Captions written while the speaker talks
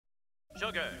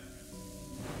sugar,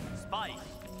 spice,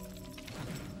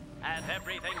 and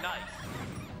everything nice.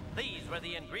 These were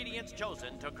the ingredients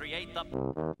chosen to create the...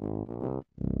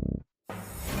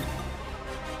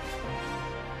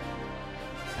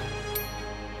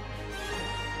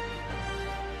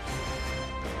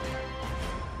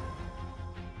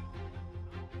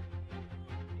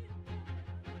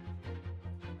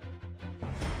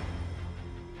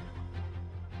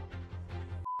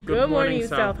 Good morning,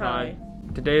 South High.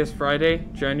 Today is Friday,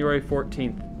 January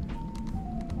 14th.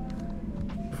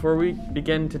 Before we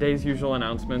begin today's usual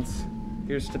announcements,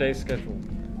 here's today's schedule.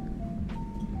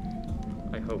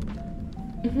 I hope.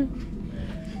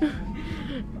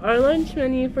 Our lunch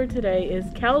menu for today is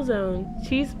calzone,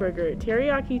 cheeseburger,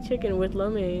 teriyaki chicken with lo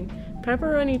mein,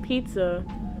 pepperoni pizza,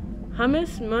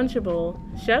 hummus munchable,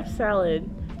 chef salad,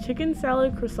 chicken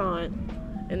salad croissant,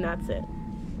 and that's it.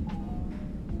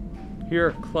 Here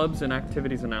are clubs and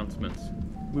activities announcements.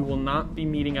 We will not be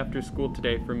meeting after school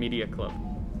today for Media Club.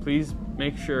 Please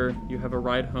make sure you have a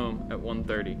ride home at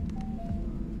 1:30.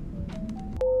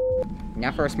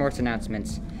 Now for our sports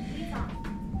announcements.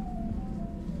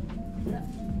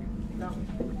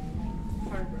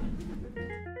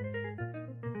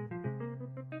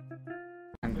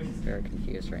 I'm very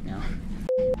confused right now.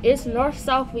 It's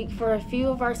North-South week for a few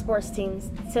of our sports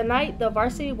teams. Tonight, the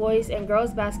varsity boys and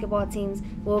girls basketball teams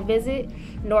will visit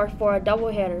North for a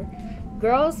doubleheader.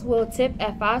 Girls will tip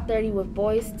at 5:30 with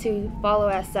boys to follow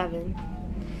at 7.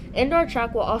 Indoor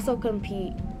track will also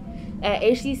compete at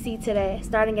HCC today,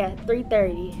 starting at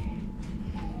 3:30.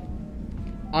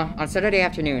 On Saturday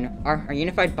afternoon, our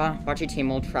unified bocce team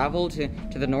will travel to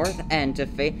the north end to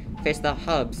face the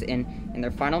Hubs in their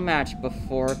final match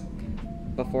before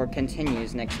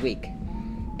continues next week.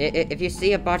 If you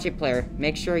see a bocce player,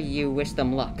 make sure you wish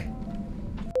them luck.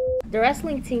 The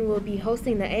wrestling team will be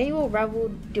hosting the annual Rebel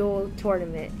Duel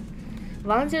Tournament.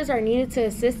 Volunteers are needed to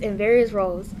assist in various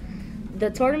roles. The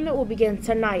tournament will begin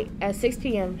tonight at 6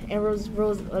 p.m. and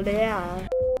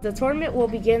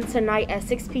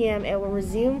will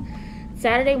resume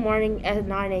Saturday morning at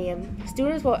 9 a.m.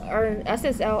 Students will earn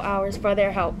SSL hours for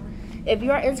their help. If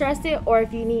you are interested, or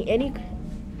if you need any,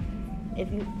 I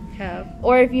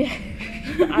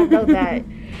know that,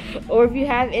 or if you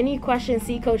have any questions,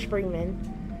 see Coach Freeman.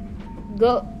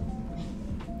 Good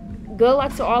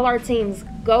luck to all our teams.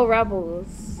 Go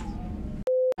Rebels!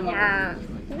 Hey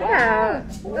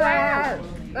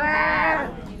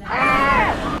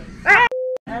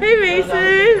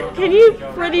Mason, can you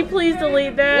pretty please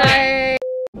delete that?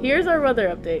 Here's our weather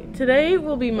update. Today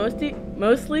will be mostly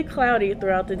cloudy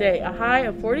throughout the day, a high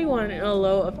of 41 and a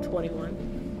low of 21.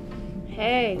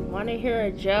 Hey, wanna hear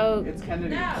a joke? It's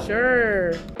Kennedy.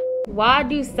 Sure. Why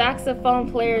do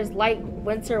saxophone players like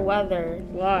winter weather?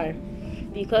 Why?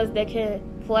 Because they can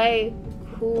play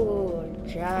cool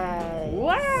jazz.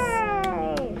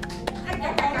 Wow!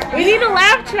 We need a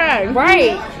laugh track.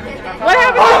 Right. What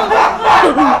happened?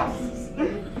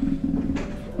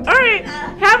 All right.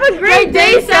 Have a great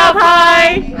day, South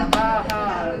High.